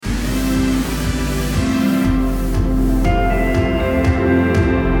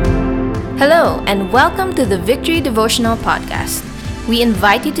Hello, and welcome to the Victory Devotional Podcast. We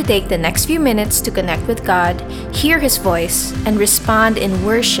invite you to take the next few minutes to connect with God, hear His voice, and respond in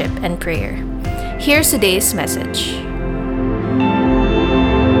worship and prayer. Here's today's message.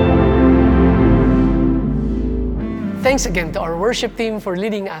 Thanks again to our worship team for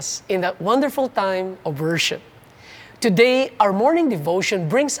leading us in that wonderful time of worship. Today, our morning devotion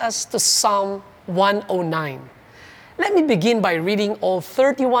brings us to Psalm 109. Let me begin by reading all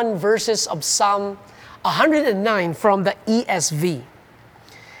 31 verses of Psalm 109 from the ESV.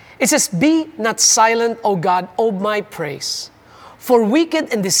 It says, "Be not silent, O God, of my praise, for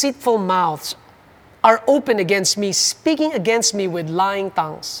wicked and deceitful mouths are open against me, speaking against me with lying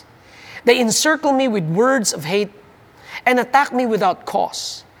tongues. They encircle me with words of hate and attack me without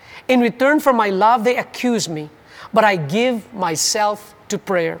cause. In return for my love, they accuse me, but I give myself to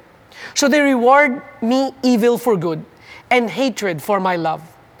prayer. So they reward me evil for good and hatred for my love.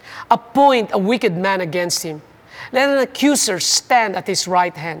 Appoint a wicked man against him. Let an accuser stand at his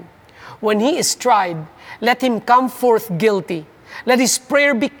right hand. When he is tried, let him come forth guilty. Let his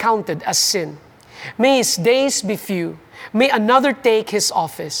prayer be counted as sin. May his days be few. May another take his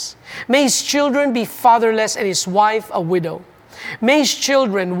office. May his children be fatherless and his wife a widow. May his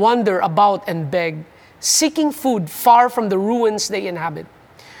children wander about and beg, seeking food far from the ruins they inhabit.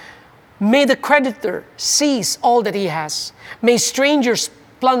 May the creditor seize all that he has. May strangers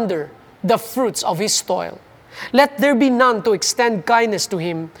plunder the fruits of his toil. Let there be none to extend kindness to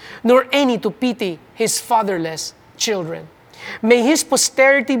him, nor any to pity his fatherless children. May his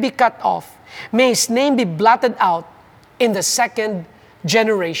posterity be cut off. May his name be blotted out in the second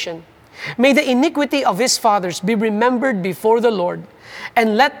generation. May the iniquity of his fathers be remembered before the Lord,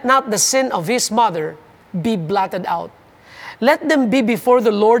 and let not the sin of his mother be blotted out. Let them be before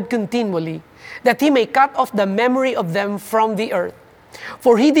the Lord continually, that he may cut off the memory of them from the earth.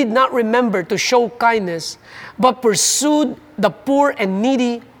 For he did not remember to show kindness, but pursued the poor and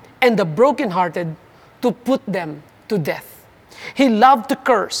needy and the brokenhearted to put them to death. He loved to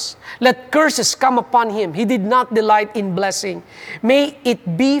curse. Let curses come upon him. He did not delight in blessing. May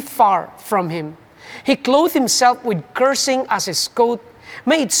it be far from him. He clothed himself with cursing as his coat.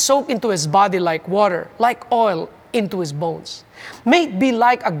 May it soak into his body like water, like oil into his bones. May it be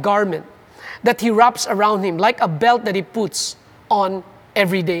like a garment that he wraps around him, like a belt that he puts on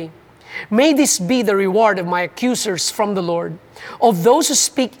every day. May this be the reward of my accusers from the Lord, of those who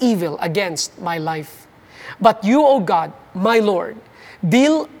speak evil against my life. But you, O God, my Lord,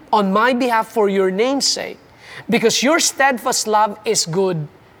 deal on my behalf for your name's sake, because your steadfast love is good.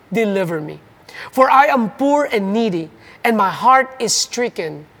 Deliver me. For I am poor and needy, and my heart is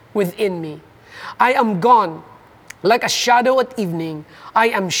stricken within me. I am gone like a shadow at evening. I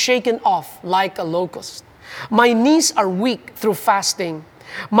am shaken off like a locust. My knees are weak through fasting.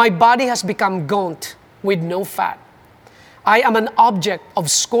 My body has become gaunt with no fat. I am an object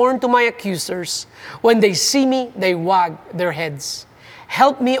of scorn to my accusers. When they see me, they wag their heads.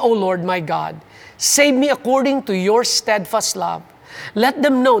 Help me, O Lord my God. Save me according to your steadfast love. Let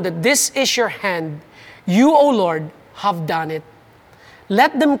them know that this is your hand. You, O Lord, have done it.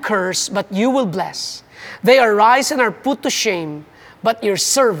 Let them curse, but you will bless. They arise and are put to shame, but your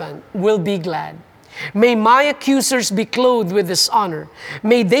servant will be glad. May my accusers be clothed with dishonor.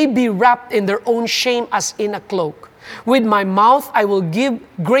 May they be wrapped in their own shame as in a cloak. With my mouth I will give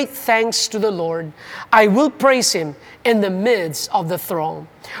great thanks to the Lord. I will praise him in the midst of the throng.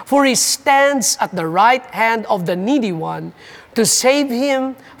 For he stands at the right hand of the needy one to save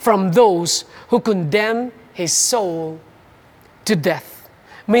him from those who condemn his soul to death.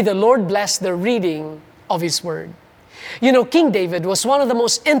 May the Lord bless the reading of his word. You know, King David was one of the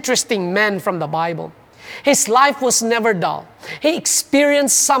most interesting men from the Bible. His life was never dull. He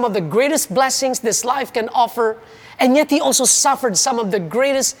experienced some of the greatest blessings this life can offer, and yet he also suffered some of the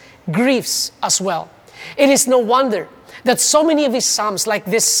greatest griefs as well. It is no wonder that so many of his psalms, like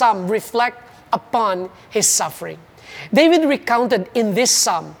this psalm, reflect upon his suffering. David recounted in this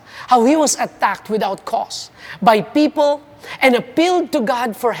psalm how he was attacked without cause by people and appealed to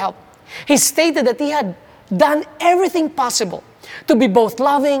God for help. He stated that he had done everything possible to be both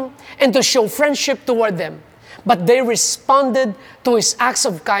loving and to show friendship toward them. But they responded to his acts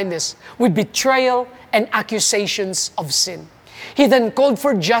of kindness with betrayal and accusations of sin. He then called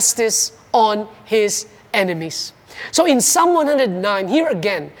for justice on his enemies. So in Psalm 109, here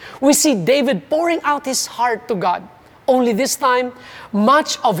again, we see David pouring out his heart to God. Only this time,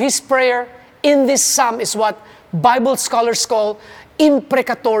 much of his prayer in this psalm is what Bible scholars call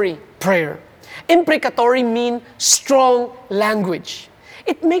imprecatory prayer. Imprecatory mean strong language.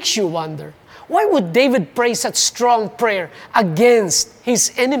 It makes you wonder, why would David pray such strong prayer against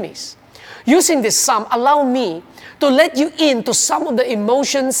his enemies? Using this psalm, allow me to let you into some of the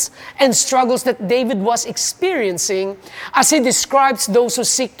emotions and struggles that David was experiencing as he describes those who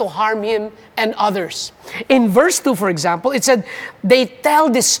seek to harm him and others. In verse 2, for example, it said, they tell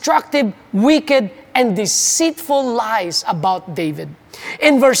destructive, wicked, and deceitful lies about David.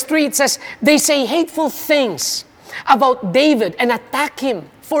 In verse 3, it says, they say hateful things about David and attack him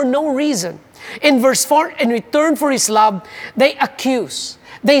for no reason. In verse 4, in return for his love, they accuse,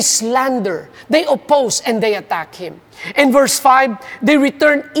 they slander, they oppose, and they attack him. In verse 5, they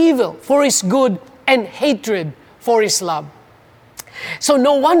return evil for his good and hatred for his love. So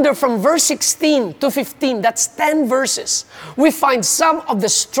no wonder from verse 16 to 15, that's 10 verses, we find some of the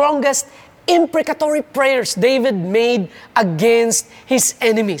strongest imprecatory prayers David made against his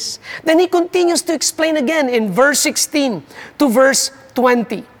enemies. Then he continues to explain again in verse 16 to verse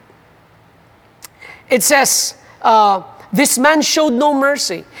 20. It says, this man showed no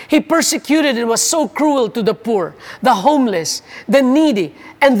mercy. He persecuted and was so cruel to the poor, the homeless, the needy,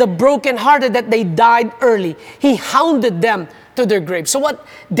 and the brokenhearted that they died early. He hounded them to their graves. So what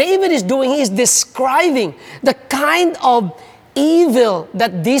David is doing, he is describing the kind of evil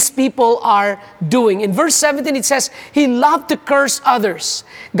that these people are doing. In verse 17, it says, he loved to curse others.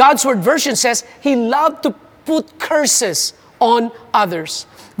 God's Word version says, he loved to put curses on others.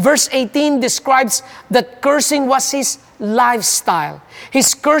 Verse 18 describes that cursing was his lifestyle.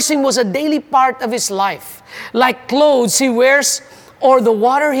 His cursing was a daily part of his life, like clothes he wears, or the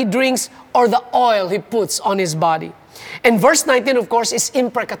water he drinks, or the oil he puts on his body. And verse 19, of course, is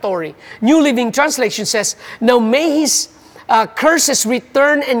imprecatory. New Living Translation says, now may his curses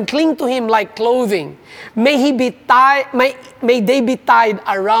return and cling to him like clothing. May they be tied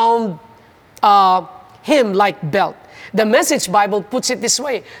around him like belt. The Message Bible puts it this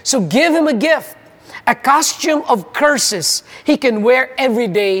way. So give him a gift, a costume of curses he can wear every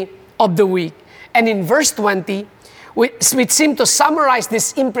day of the week. And in verse 20, which seem to summarize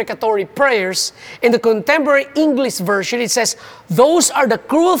these imprecatory prayers, in the contemporary English version, it says, those are the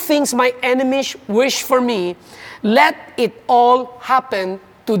cruel things my enemies wish for me. Let it all happen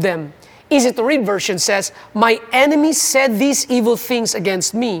to them. Easy to read version says, my enemies said these evil things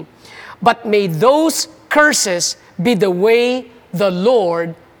against me, but may those curses be the way the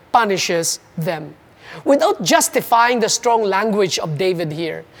Lord punishes them. Without justifying the strong language of David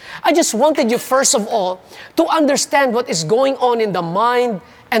here, I just wanted you first of all to understand what is going on in the mind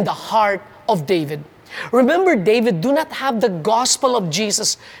and the heart of David. Remember, David do not have the gospel of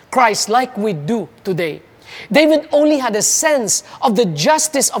Jesus Christ like we do today. David only had a sense of the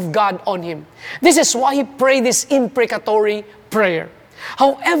justice of God on him. This is why he prayed this imprecatory prayer.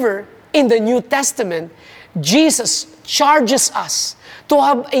 However, in the New Testament, Jesus charges us to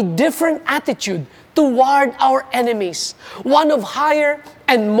have a different attitude toward our enemies, one of higher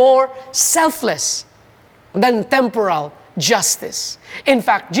and more selfless than temporal justice. In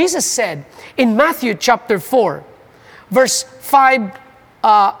fact, Jesus said in Matthew chapter 4, verse 5,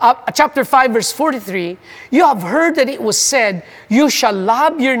 chapter 5, verse 43, you have heard that it was said, you shall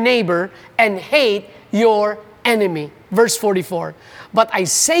love your neighbor and hate your enemy. Verse 44, but I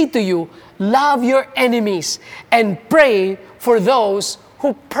say to you, love your enemies and pray for those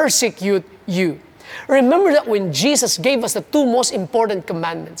who persecute you. Remember that when Jesus gave us the two most important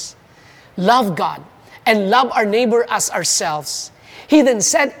commandments, love God and love our neighbor as ourselves, He then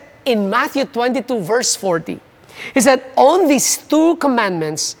said in Matthew 22, verse 40, He said, on these two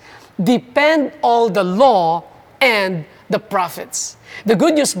commandments depend all the law and the prophets. The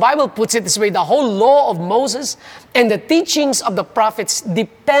Good News Bible puts it this way, the whole law of Moses and the teachings of the prophets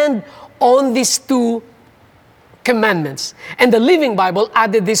depend on these two commandments. And the Living Bible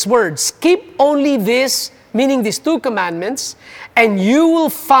added these words, keep only this, meaning these two commandments, and you will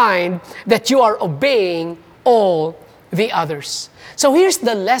find that you are obeying all the others. So here's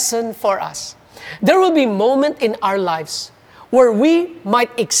the lesson for us. There will be moments in our lives where we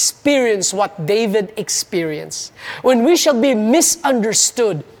might experience what David experienced, when we shall be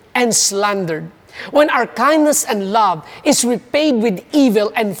misunderstood and slandered, when our kindness and love is repaid with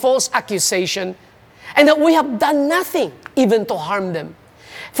evil and false accusation, and that we have done nothing even to harm them.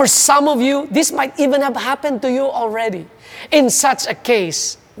 For some of you, this might even have happened to you already. In such a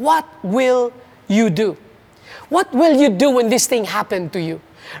case, what will you do? What will you do when this thing happened to you?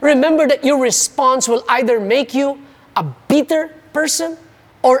 Remember that your response will either make you a bitter person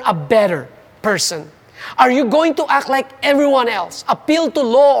or a better person. Are you going to act like everyone else, appeal to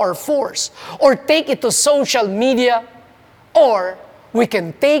law or force, or take it to social media? Or we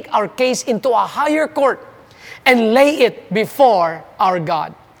can take our case into a higher court and lay it before our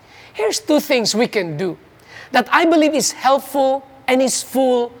God. Here's two things we can do that I believe is helpful and is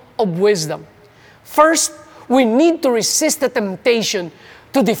full of wisdom. First, we need to resist the temptation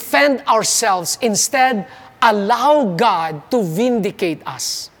to defend ourselves. Instead, allow God to vindicate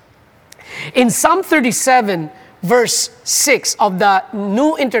us. In Psalm 37, verse 6 of the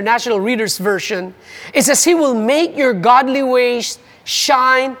New International Reader's Version, it says, He will make your godly ways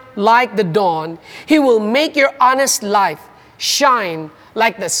shine like the dawn. He will make your honest life shine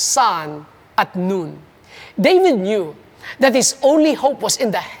like the sun at noon. David knew that his only hope was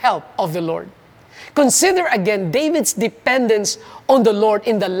in the help of the Lord. Consider again David's dependence on the Lord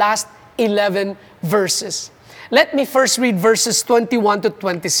in the last 11 verses. Let me first read verses 21 to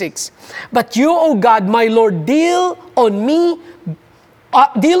 26. But you, O God, my Lord, deal on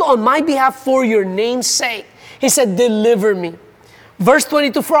my behalf for your name's sake. He said, deliver me. Verse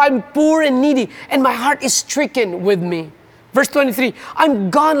 22, for I'm poor and needy, and my heart is stricken with me. Verse 23, I'm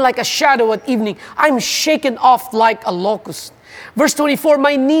gone like a shadow at evening. I'm shaken off like a locust. Verse 24,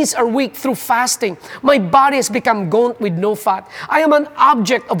 my knees are weak through fasting. My body has become gaunt with no fat. I am an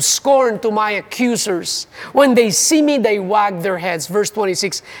object of scorn to my accusers. When they see me, they wag their heads. Verse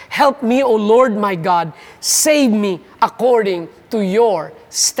 26, help me, O Lord my God. Save me according to your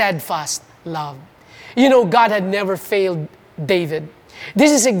steadfast love. You know, God had never failed David.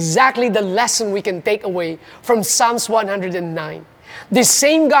 This is exactly the lesson we can take away from Psalms 109. The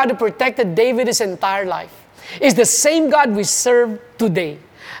same God who protected David his entire life is the same God we serve today.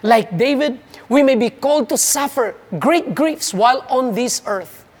 Like David, we may be called to suffer great griefs while on this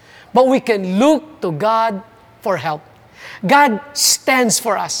earth, but we can look to God for help. God stands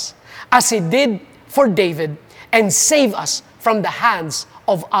for us as He did for David and save us from the hands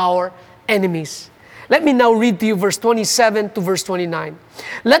of our enemies. Let me now read to you verse 27 to verse 29.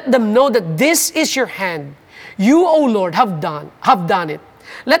 Let them know that this is your hand. You, O Lord, have done it.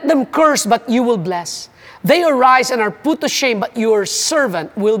 Let them curse, but you will bless. They arise and are put to shame, but your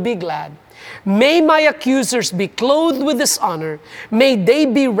servant will be glad. May my accusers be clothed with dishonor. May they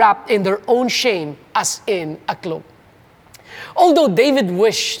be wrapped in their own shame as in a cloak. Although David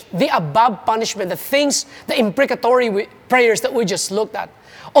wished the above punishment, the imprecatory prayers that we just looked at,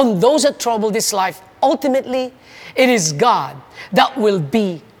 on those that trouble this life, ultimately, it is God that will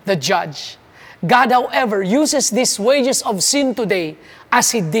be the judge. God, however, uses these wages of sin today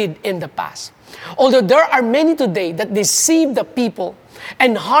as He did in the past. Although there are many today that deceive the people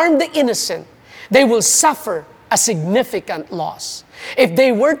and harm the innocent, they will suffer a significant loss. If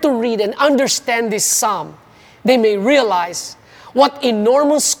they were to read and understand this psalm, they may realize what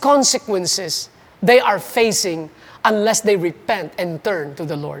enormous consequences they are facing unless they repent and turn to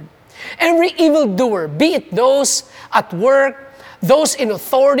the Lord. Every evildoer, be it those at work, those in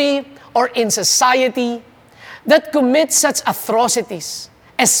authority, or in society, that commit such atrocities,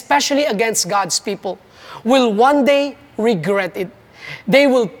 especially against God's people, will one day regret it. They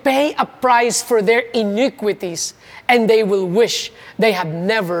will pay a price for their iniquities, and they will wish they had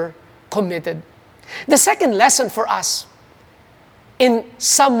never committed. The second lesson for us in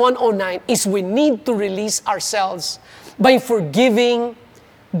Psalm 109 is we need to release ourselves by forgiving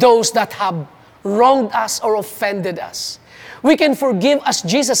those that have wronged us or offended us. We can forgive, as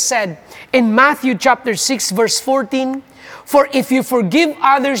Jesus said in Matthew chapter 6, verse 14, for if you forgive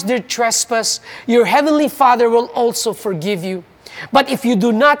others their trespass, your heavenly Father will also forgive you. But if you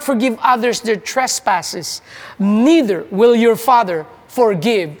do not forgive others their trespasses, neither will your Father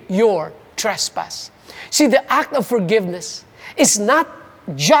forgive your trespass. See, the act of forgiveness is not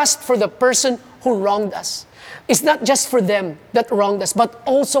just for the person who wronged us. It's not just for them that wronged us, but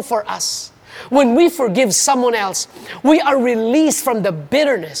also for us. When we forgive someone else, we are released from the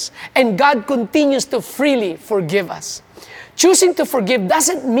bitterness, and God continues to freely forgive us. Choosing to forgive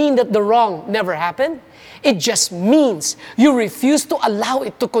doesn't mean that the wrong never happened. It just means you refuse to allow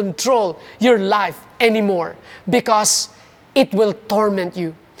it to control your life anymore because it will torment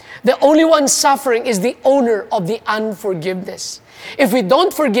you. The only one suffering is the owner of the unforgiveness. If we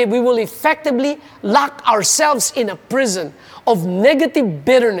don't forgive, we will effectively lock ourselves in a prison of negative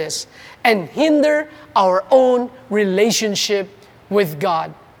bitterness and hinder our own relationship with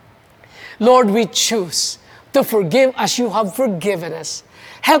God. Lord, we choose to forgive as you have forgiven us.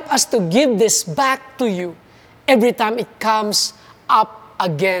 Help us to give this back to you every time it comes up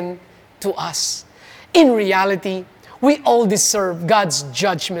again to us. In reality, we all deserve God's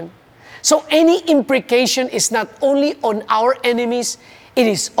judgment. So any imprecation is not only on our enemies, it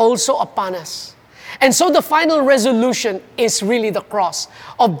is also upon us. And so the final resolution is really the cross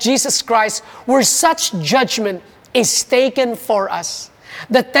of Jesus Christ, where such judgment is taken for us.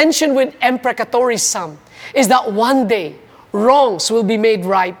 The tension with imprecatory psalm is that one day wrongs will be made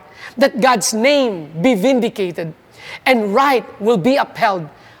right, that God's name be vindicated, and right will be upheld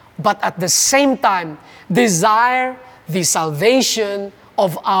but at the same time, desire the salvation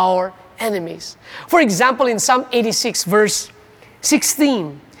of our enemies. For example, in Psalm 86, verse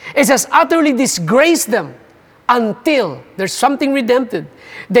 16, it says, utterly disgrace them until there's something redempted.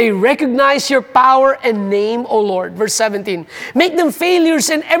 They recognize your power and name, O Lord. Verse 17, make them failures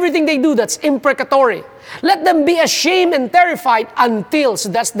in everything they do. That's imprecatory. Let them be ashamed and terrified until, so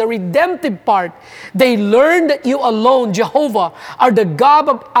that's the redemptive part, they learn that you alone, Jehovah, are the God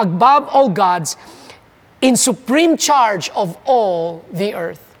above all gods, in supreme charge of all the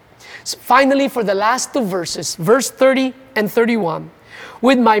earth. So finally, for the last two verses, verse 30 and 31,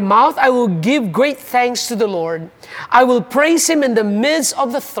 with my mouth I will give great thanks to the Lord. I will praise Him in the midst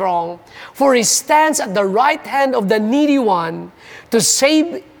of the throng, for He stands at the right hand of the needy one to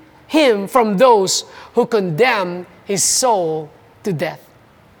save him from those who condemn his soul to death.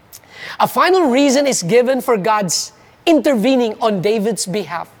 A final reason is given for God's intervening on David's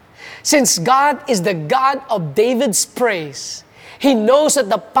behalf. Since God is the God of David's praise, He knows that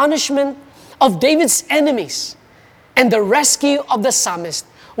the punishment of David's enemies and the rescue of the psalmist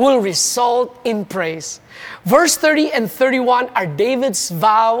will result in praise. Verse 30 and 31 are David's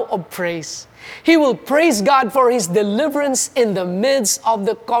vow of praise. He will praise God for His deliverance in the midst of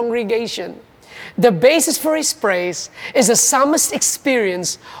the congregation. The basis for his praise is the psalmist's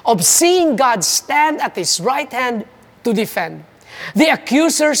experience of seeing God stand at his right hand to defend. The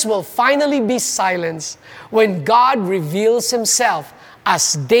accusers will finally be silenced when God reveals Himself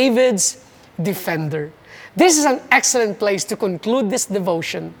as David's defender. This is an excellent place to conclude this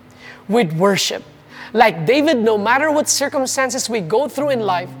devotion with worship. Like David, no matter what circumstances we go through in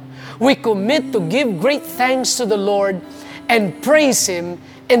life, we commit to give great thanks to the Lord and praise Him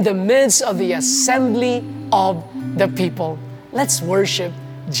in the midst of the assembly of the people. Let's worship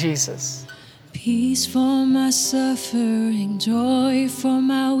Jesus. Peace for my suffering, joy for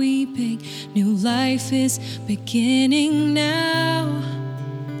my weeping. New life is beginning now.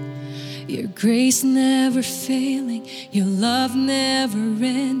 Your grace never failing, your love never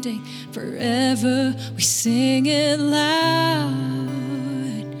ending. Forever we sing it loud.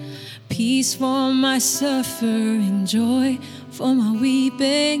 Peace for my suffering, joy for my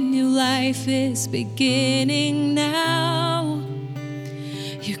weeping. New life is beginning now.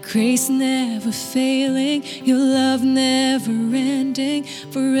 Your grace never failing, your love never ending.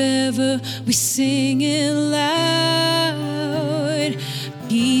 Forever we sing it loud.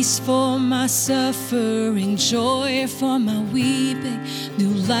 Peace for my suffering, joy for my weeping.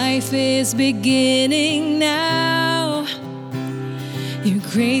 New life is beginning now. Your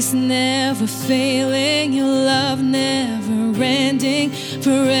grace never failing, your love never ending.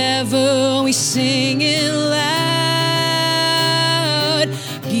 Forever we sing it loud.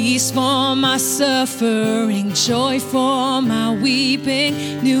 Peace for my suffering, joy for my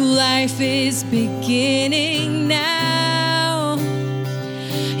weeping. New life is beginning now.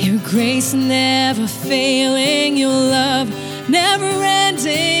 Your grace never failing, your love never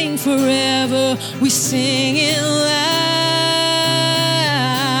ending. Forever we sing it loud.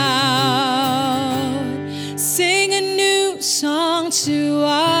 Sing a new song to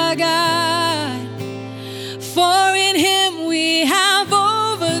our God, for in Him we have overcome.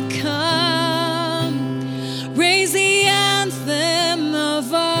 Raise the anthem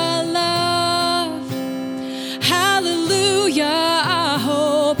of our love. Hallelujah, our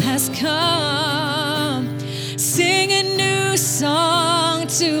hope has come. Sing a new song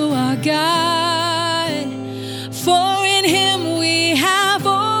to our God, for in Him we have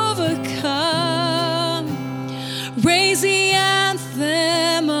overcome. Raise the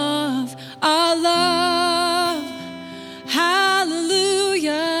anthem of our love.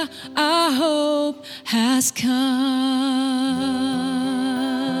 Hallelujah, our hope has come.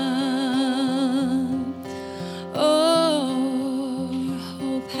 Oh,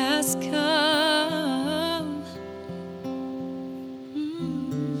 hope has come.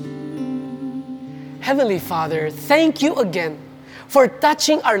 Heavenly Father, thank You again for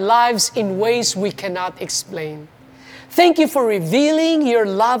touching our lives in ways we cannot explain. Thank You for revealing Your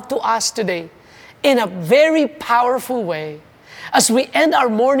love to us today in a very powerful way. As we end our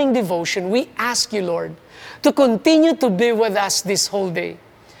morning devotion, we ask You, Lord, to continue to be with us this whole day.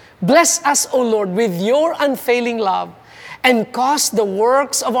 Bless us, O Lord, with Your unfailing love and cause the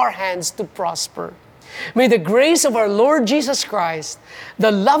works of our hands to prosper. May the grace of our Lord Jesus Christ,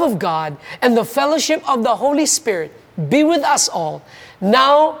 the love of God, and the fellowship of the Holy Spirit be with us all,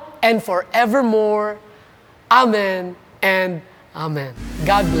 now and forevermore. Amen and amen.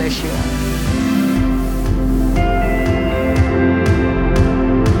 God bless you all.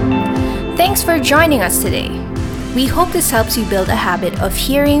 Thanks for joining us today. We hope this helps you build a habit of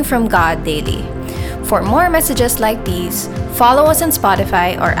hearing from God daily. For more messages like these, follow us on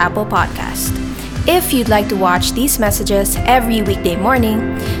Spotify or Apple Podcast. If you'd like to watch these messages every weekday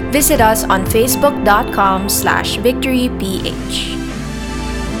morning, visit us on facebook.com/victoryph.